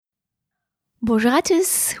Bonjour à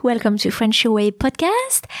tous, welcome to French Your Way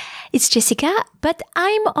podcast. It's Jessica, but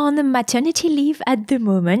I'm on maternity leave at the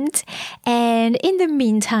moment. And in the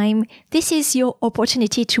meantime, this is your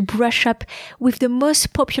opportunity to brush up with the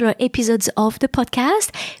most popular episodes of the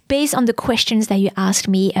podcast based on the questions that you asked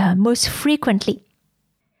me most frequently.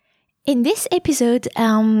 In this episode,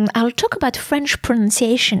 I'll talk about French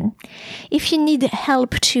pronunciation. If you need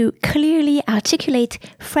help to clearly articulate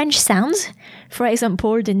French sounds, for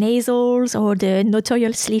example, the nasals or the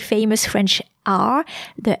notoriously famous French R,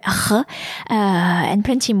 the R, and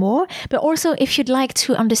plenty more. But also, if you'd like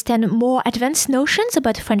to understand more advanced notions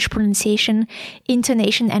about French pronunciation,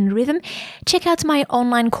 intonation, and rhythm, check out my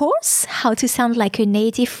online course, How to Sound Like a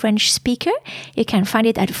Native French Speaker. You can find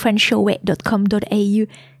it at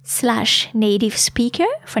frenchyourway.com.au/native speaker,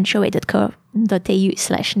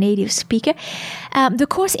 frenchyourway.com.au/native speaker. The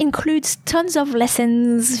course includes tons of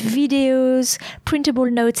lessons, videos, printable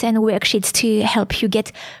notes, and worksheets to help you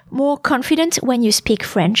get more confident when you speak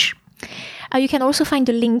French. You can also find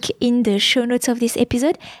the link in the show notes of this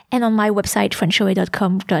episode and on my website,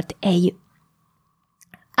 frenchyourway.com.au.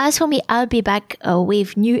 As for me, I'll be back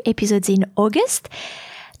with new episodes in August.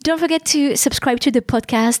 Don't forget to subscribe to the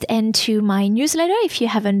podcast and to my newsletter if you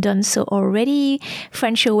haven't done so already,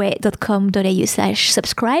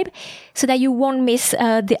 frenchyourway.com.au/subscribe, so that you won't miss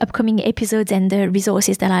the upcoming episodes and the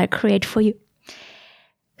resources that I create for you.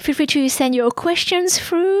 Feel free to send your questions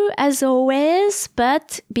through as always,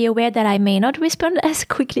 but be aware that I may not respond as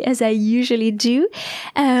quickly as I usually do.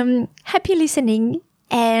 Happy listening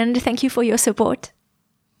and thank you for your support.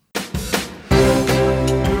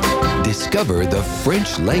 Discover the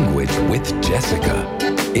French language with Jessica.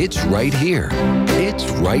 It's right here. It's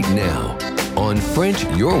right now on French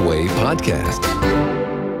Your Way podcast.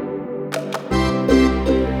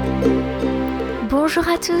 Bonjour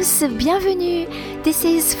à tous, bienvenue. This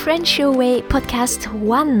is French Your Way podcast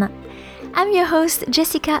 1. I'm your host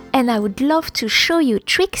Jessica and I would love to show you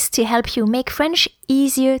tricks to help you make French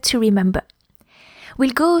easier to remember.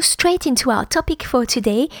 We'll go straight into our topic for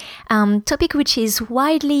today, topic which is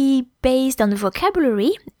widely based on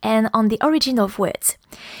vocabulary and on the origin of words.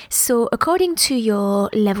 So according to your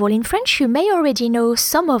level in French, you may already know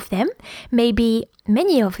some of them, maybe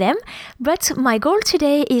many of them, but my goal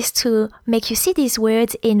today is to make you see these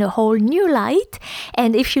words in a whole new light,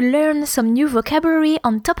 and if you learn some new vocabulary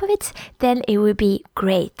on top of it, then it will be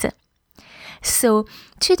great. So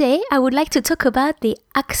today I would like to talk about the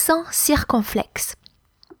accent circonflexe.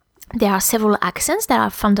 There are several accents that are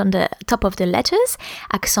found on the top of the letters.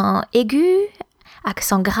 Accent aigu,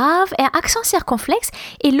 accent grave, and accent circonflexe.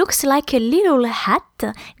 It looks like a little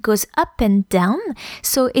hat, goes up and down.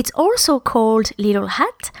 So it's also called little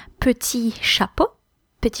hat, petit chapeau,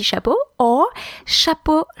 or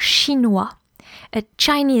chapeau chinois, a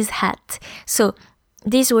Chinese hat. So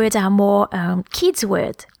these words are more kids'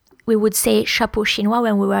 words. We would say chapeau chinois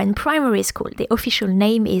when we were in primary school. The official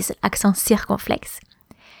name is accent circonflexe.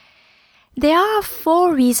 There are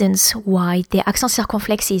 4 reasons why the accent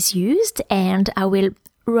circonflexe is used, and I will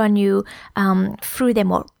run you through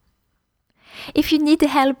them all. If you need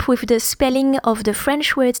help with the spelling of the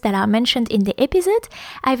French words that are mentioned in the episode,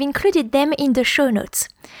 I've included them in the show notes.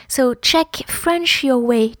 So check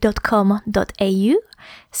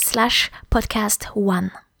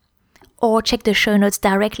frenchyourway.com.au/podcast1 or check the show notes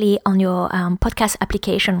directly on your podcast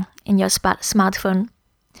application in your smartphone.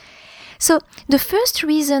 So the first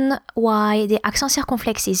reason why the accent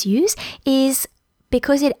circonflexe is used is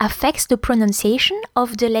because it affects the pronunciation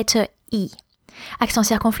of the letter E. Accent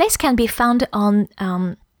circonflexe can be found on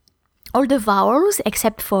all the vowels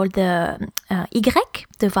except for the Y,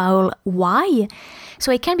 the vowel Y.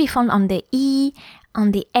 So it can be found on the E,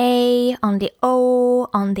 on the A, on the O,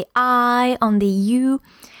 on the I, on the U,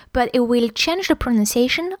 but it will change the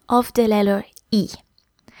pronunciation of the letter E.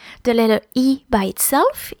 The letter E by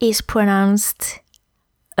itself is pronounced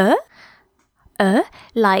E,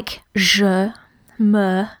 like je,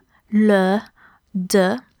 me, le,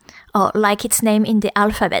 de, or like its name in the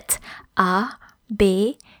alphabet, A,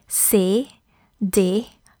 B, C,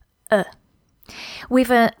 D, E.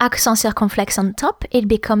 With an accent circonflexe on top, it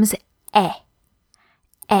becomes E.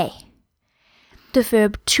 The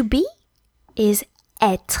verb to be is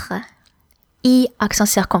être. E accent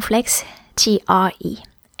circonflexe, T-R-E.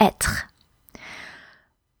 Être.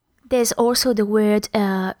 There's also the word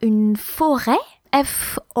une forêt,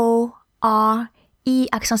 F-O-R-E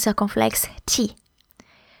accent circonflexe, T.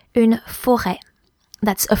 Une forêt.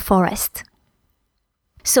 That's a forest.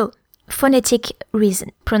 So, phonetic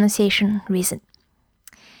reason, pronunciation reason.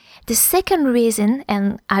 The second reason,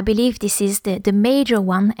 and I believe this is the major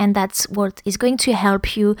one, and that's what is going to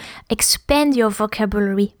help you expand your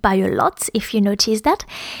vocabulary by a lot, if you notice that,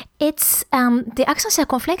 it's the accent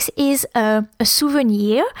circumflex is a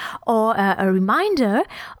souvenir or a reminder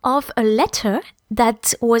of a letter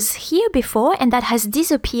that was here before and that has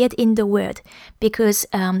disappeared in the word, because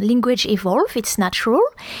language evolves, it's natural,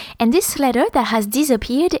 and this letter that has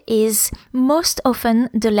disappeared is most often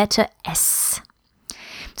the letter S.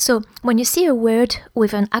 So when you see a word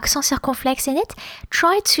with an accent circumflex in it,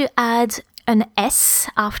 try to add an S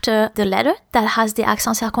after the letter that has the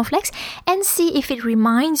accent circumflex and see if it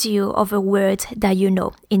reminds you of a word that you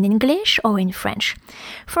know in English or in French.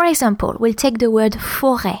 For example, we'll take the word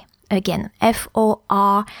forêt again,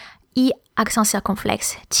 F-O-R-E accent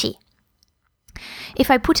circumflex T. If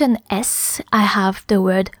I put an S, I have the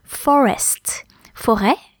word forest.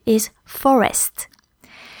 Forêt is forest.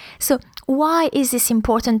 So why is this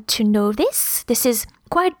important to know this? This is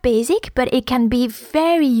quite basic, but it can be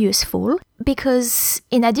very useful because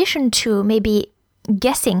in addition to maybe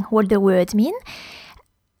guessing what the words mean,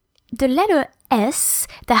 the letter S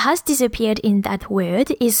that has disappeared in that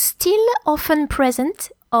word is still often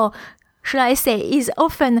present, or should I say is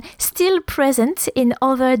often still present in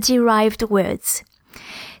other derived words.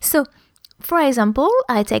 So, for example,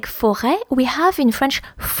 I take forêt. We have in French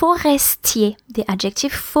forestier, the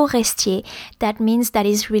adjective forestier. That means that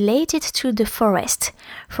is related to the forest.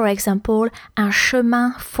 For example, un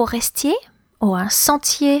chemin forestier or un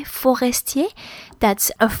sentier forestier.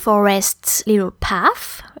 That's a forest little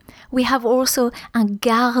path. We have also un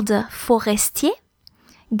garde forestier.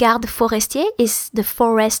 Garde forestier is the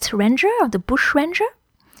forest ranger or the bush ranger.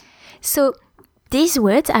 So, these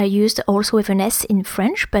words are used also with an S in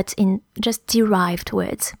French, but in just derived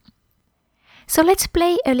words. So let's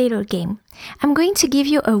play a little game. I'm going to give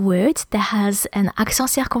you a word that has an accent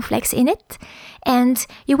circumflex in it, and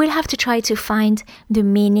you will have to try to find the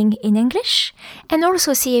meaning in English, and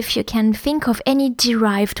also see if you can think of any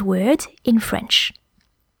derived word in French.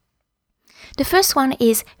 The first one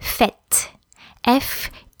is fête.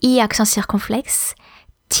 F-I accent circumflex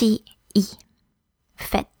T-I.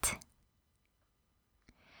 Fête.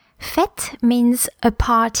 Fête means a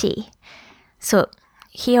party. So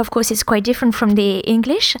here, of course, it's quite different from the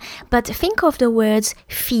English, but think of the words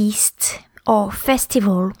feast or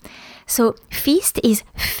festival. So feast is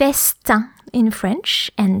festin in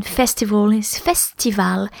French and festival is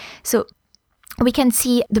festival. So we can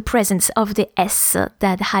see the presence of the S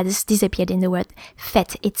that has disappeared in the word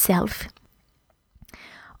fête itself.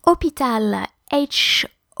 Hôpital,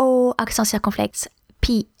 H-O accent circumflex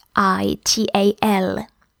P-I-T-A-L.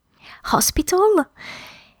 Hospital.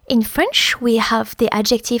 In French, we have the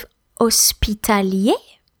adjective hospitalier.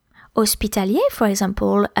 Hospitalier, for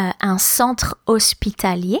example, un centre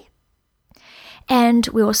hospitalier. And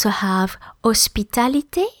we also have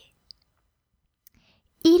hospitalité.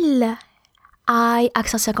 Île, I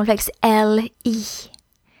accent circumflex L-I.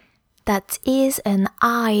 That is an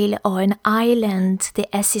isle or an island. The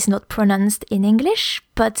S is not pronounced in English,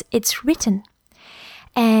 but it's written.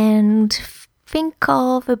 And think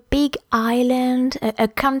of a big island, a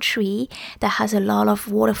country that has a lot of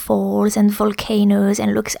waterfalls and volcanoes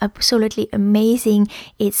and looks absolutely amazing.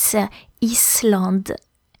 It's Iceland.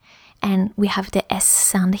 And we have the S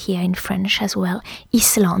sound here in French as well.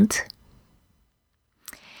 Iceland.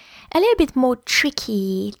 A little bit more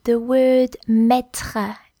tricky, the word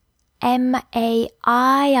maître.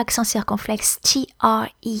 M-A-I accent circumflex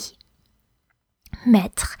T-R-E.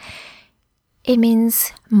 Maître. It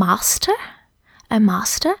means master. A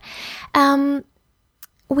master.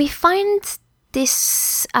 We find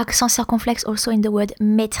this accent circumflex also in the word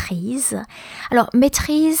maîtrise. Alors,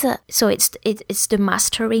 maîtrise, so it's the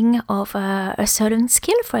mastering of a certain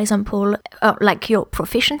skill, for example, like your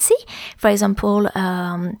proficiency. For example,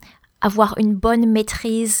 avoir une bonne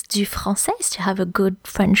maîtrise du français is to have a good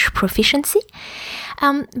French proficiency.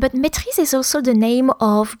 But maîtrise is also the name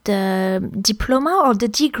of the diploma or the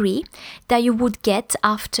degree that you would get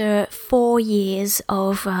after 4 years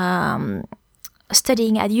of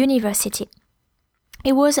studying at university.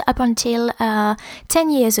 It was up until 10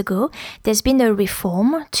 years ago, there's been a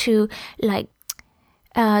reform to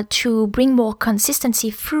bring more consistency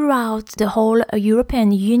throughout the whole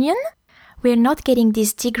European Union. We're not getting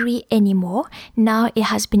this degree anymore. Now it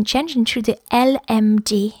has been changed into the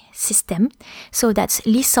LMD system. So that's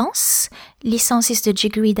licence. Licence is the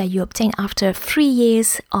degree that you obtain after 3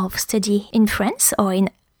 years of study in France or in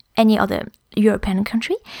any other European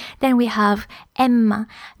country. Then we have M,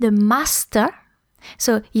 the master.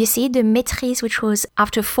 So you see, the maîtrise, which was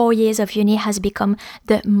after 4 years of uni, has become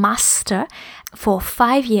the master for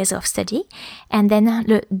 5 years of study. And then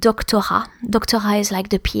le doctorat. Doctorat is like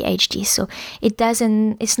the PhD. So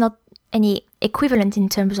it's not any equivalent in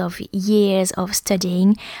terms of years of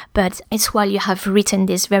studying, but it's while you have written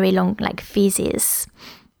this very long thesis.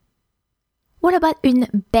 What about une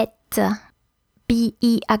bête?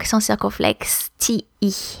 B-E accent circonflexe,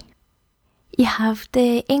 T-E. You have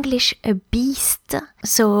the English a beast,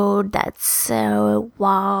 so that's a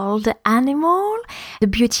wild animal. The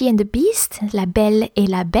Beauty and the Beast, La Belle et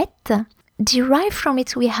la Bête. Derived from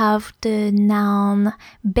it, we have the noun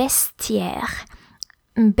bestiaire.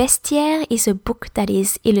 Bestiaire is a book that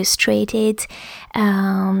is illustrated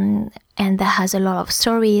and that has a lot of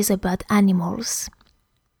stories about animals.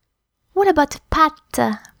 What about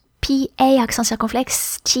pâte? P-A accent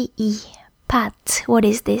circonflexe, T-E. Pâte, what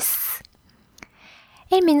is this?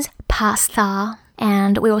 It means pasta.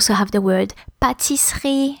 And we also have the word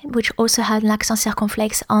pâtisserie, which also has an accent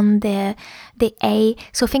circonflexe on the A.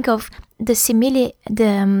 So think of the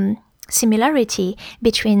similarity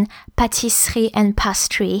between pâtisserie and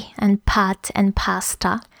pastry, and pâte and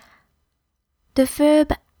pasta. The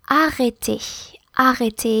verb arrêter.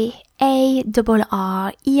 Arrêter,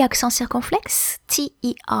 A-R-R-E accent circonflexe,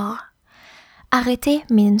 T-E-R. Arrêter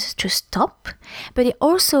means to stop, but it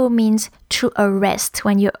also means to arrest.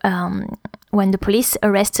 When the police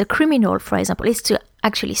arrests a criminal, for example, it's to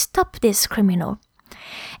actually stop this criminal.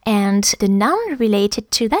 And the noun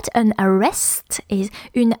related to that, an arrest, is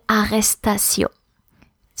une arrestation.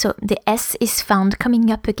 So the S is found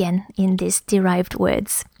coming up again in these derived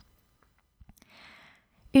words.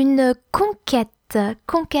 Une conquête.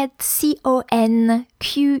 Conquête, C-O-N-Q-U-E,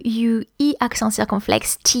 accent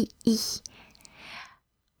circonflexe, T-E.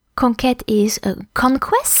 Conquête is a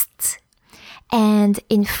conquest. And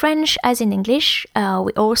in French, as in English,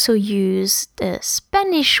 we also use the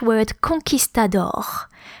Spanish word conquistador.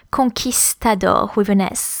 Conquistador with an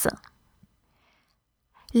S.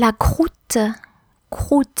 La croûte.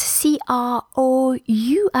 Croûte,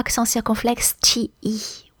 C-R-O-U, accent circonflexe,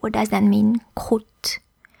 T-E. What does that mean? Croûte.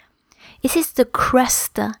 This is the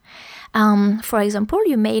crust. For example,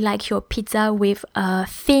 you may like your pizza with a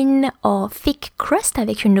thin or thick crust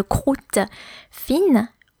avec une croûte fine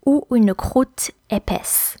ou une croûte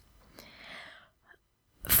épaisse.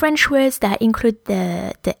 French words that include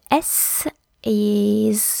the S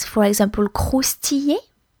is, for example, croustiller.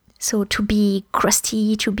 So to be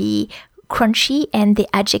crusty, to be crunchy, and the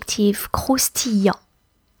adjective croustillant.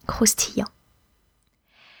 Croustillant.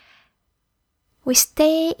 We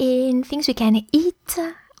stay in things we can eat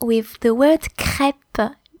with the word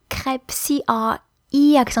crêpe. Crêpe,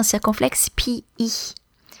 C-R-E, accent circonflexe, P-E.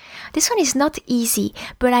 This one is not easy,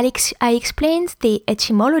 but I explained the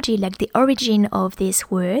etymology, the origin of this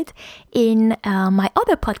word, in my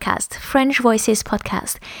other podcast, French Voices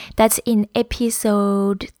podcast. That's in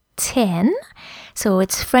episode 10. So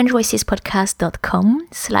it's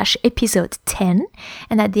frenchvoicespodcast.com/episode 10.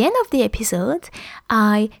 And at the end of the episode,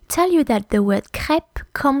 I tell you that the word crêpe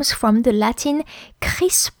comes from the Latin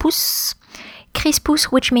crispus.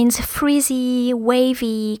 Crispus, which means frizzy,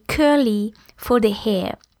 wavy, curly for the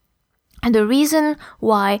hair. And the reason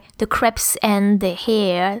why the crepes and the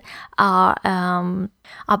hair are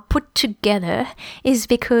put together is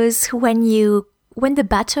because when the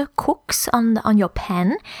batter cooks on your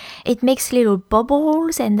pan, it makes little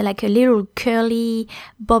bubbles and like a little curly,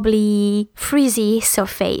 bubbly, frizzy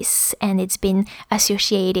surface, and it's been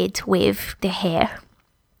associated with the hair.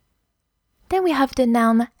 Then we have the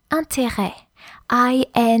noun intérêt.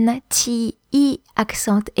 I-N-T-E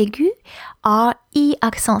accent aigu, R-E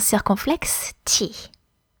accent circonflexe, T.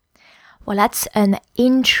 Well, that's an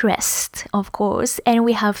interest, of course, and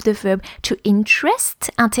we have the verb to interest,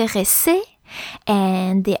 intéresser,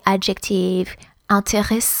 and the adjective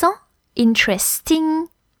intéressant, interesting.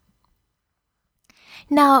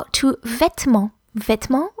 Now to vêtement.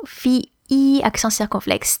 Vêtement, V-E accent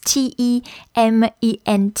circonflexe, T-E-M-E-N-T.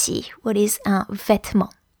 What is un vêtement?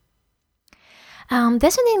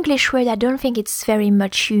 There's an English word I don't think it's very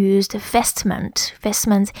much used, vestment.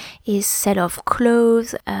 Vestment is set of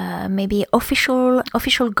clothes, maybe official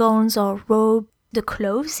gowns or robe. The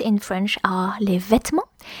clothes in French are les vêtements,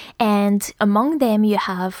 and among them you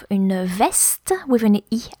have une veste with an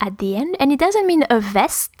E at the end, and it doesn't mean a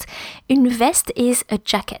vest. Une veste is a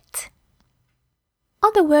jacket.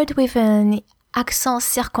 Other word with an accent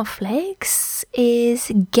circonflexe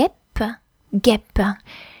is guêpe. Guêpe.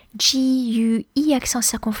 G-U-E accent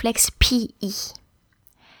circonflexe, P-E.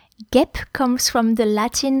 Guêpe comes from the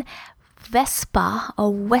Latin Vespa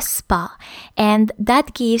or Vespa, and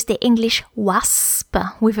that gives the English wasp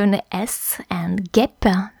with an S and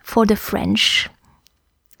guêpe for the French.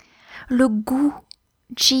 Le goût,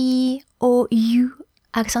 G-O-U,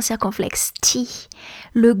 accent circonflexe T.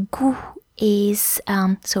 Le goût is,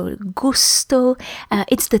 so gusto,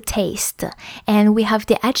 it's the taste. And we have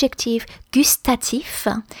the adjective gustatif,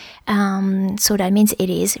 so that means it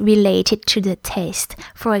is related to the taste.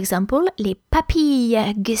 For example, les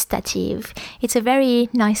papilles gustatives. It's a very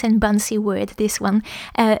nice and bouncy word, this one.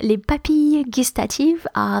 Les papilles gustatives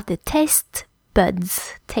are the taste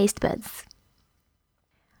buds.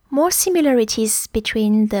 More similarities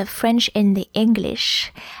between the French and the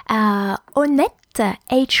English. Honnête,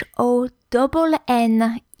 H-O-N-N-E,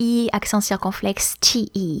 accent circonflexe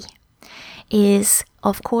T-E, is,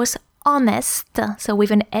 of course, honest, so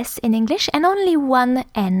with an S in English, and only one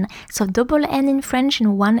N. So double N in French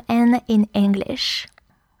and one N in English.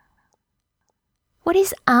 What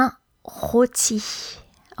is un rôti?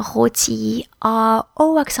 Rôti,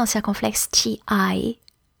 R-O, accent circonflexe T-I.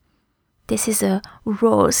 This is a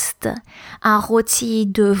roast. Un rôti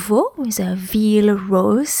de veau is a veal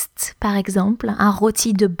roast, par exemple. Un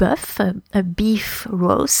rôti de bœuf, a beef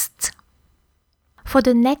roast. For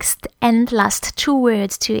the next and last two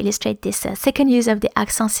words to illustrate this second use of the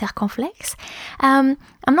accent circonflexe, I'm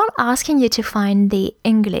not asking you to find the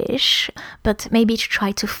English, but maybe to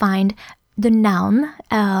try to find the noun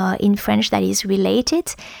in French that is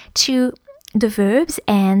related to the verbs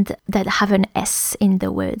and that have an S in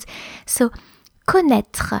the words. So,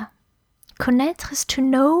 connaître. Connaître is to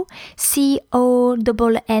know. C-O-N-N-A-I,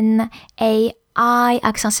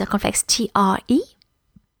 accent circonflexe T-R-E.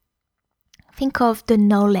 Think of the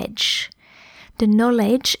knowledge. The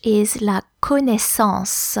knowledge is la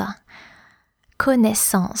connaissance.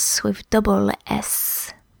 Connaissance with double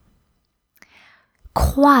S.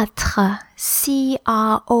 Croître,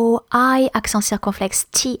 C-R-O-I, accent circonflexe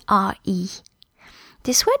T-R-E.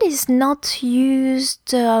 This word is not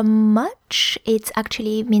used much. It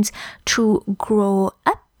actually means to grow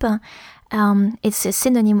up. It's a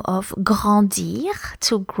synonym of grandir,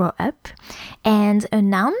 to grow up. And a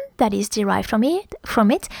noun that is derived from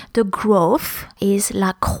it, the growth, is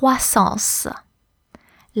la croissance.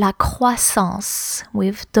 La croissance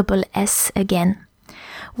with double S again.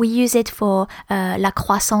 We use it for la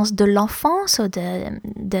croissance de l'enfant, so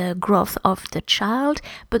the growth of the child,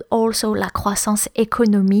 but also la croissance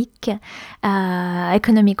économique,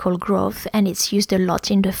 economical growth, and it's used a lot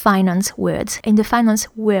in the finance world.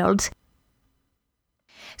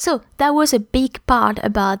 So that was a big part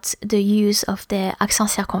about the use of the accent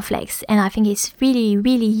circonflexe, and I think it's really,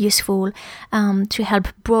 really useful to help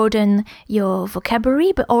broaden your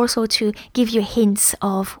vocabulary, but also to give you hints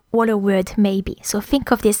of what a word may be. So think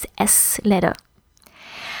of this S letter.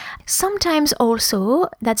 Sometimes also,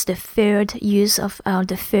 that's the third use of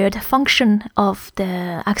the third function of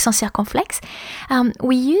the accent circonflexe.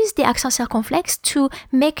 We use the accent circonflexe to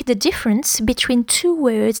make the difference between two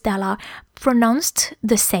words that are pronounced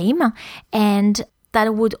the same and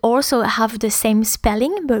that would also have the same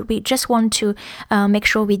spelling, but we just want to make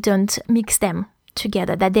sure we don't mix them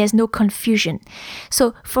together, that there's no confusion.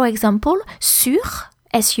 So, for example, sur,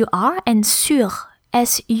 S-U-R, and sur,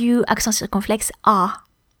 S-U, accent circonflexe, R.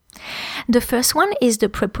 The first one is the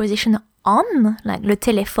preposition on, like le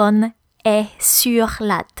téléphone est sur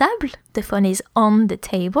la table, the phone is on the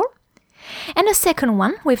table. And the second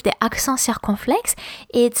one, with the accent circonflexe,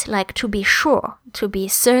 it's like to be sure, to be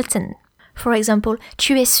certain. For example,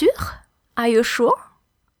 tu es sûr? Are you sure?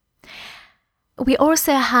 We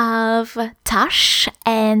also have tâche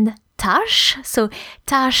and tâche. So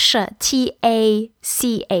tâche, T-A-C-H-E,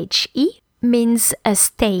 means a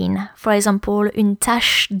stain. For example, une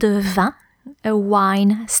tache de vin, a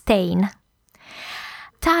wine stain.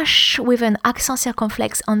 Tâche with an accent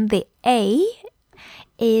circonflexe on the A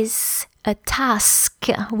is a task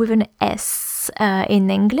with an S in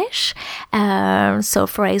English. So,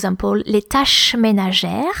 for example, les tâches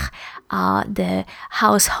ménagères are the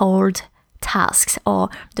household tasks or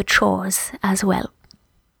the chores as well.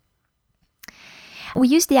 We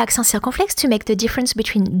use the accent circonflexe to make the difference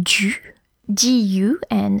between du, du,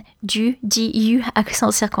 and du,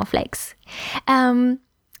 accent circonflexe.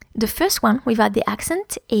 The first one without the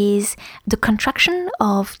accent is the contraction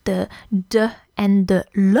of the de and the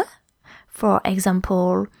le. For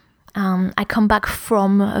example, I come back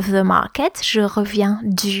from the market. Je reviens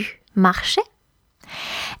du marché.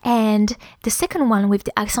 And the second one with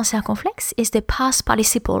the accent circonflexe is the past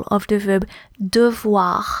participle of the verb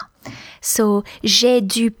devoir. So, j'ai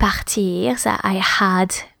dû partir, so I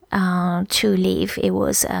had to leave. It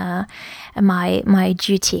was my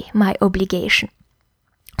duty, my obligation.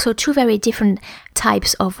 So 2 very different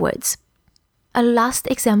types of words. A last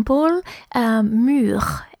example, mur,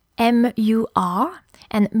 M-U-R,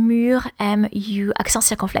 and mur, M-U, accent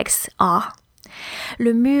circonflexe, R.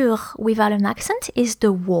 Le mur without an accent is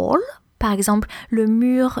the wall. Par exemple, le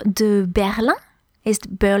mur de Berlin is the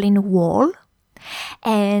Berlin Wall.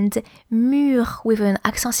 And mûr with an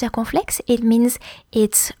accent circonflexe, it means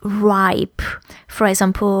it's ripe. For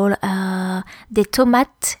example, des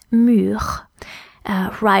tomates mûres,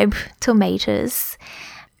 ripe tomatoes.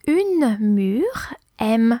 Une mûre,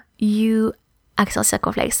 M-U, accent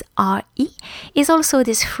circonflexe, R-E, is also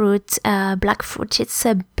this fruit, black fruit. It's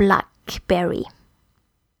a blackberry.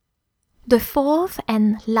 The 4th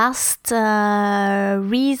and last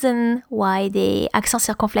reason why the accent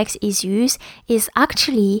circonflexe is used is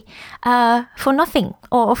actually for nothing,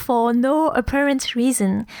 or for no apparent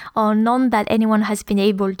reason, or none that anyone has been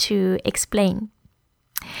able to explain.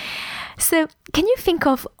 So, can you think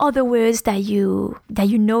of other words that you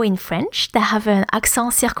know in French that have an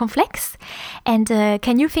accent circonflexe? And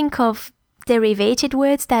can you think of derivated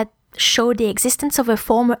words that show the existence of a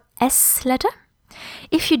former S letter?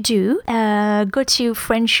 If you do, go to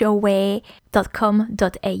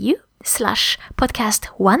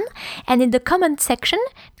frenchyourway.com.au/podcast1, and in the comment section,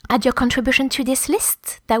 add your contribution to this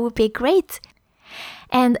list. That would be great.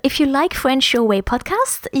 And if you like French Your Way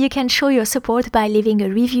podcast, you can show your support by leaving a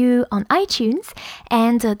review on iTunes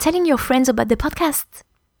and telling your friends about the podcast.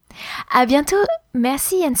 À bientôt,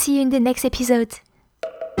 merci, and see you in the next episode.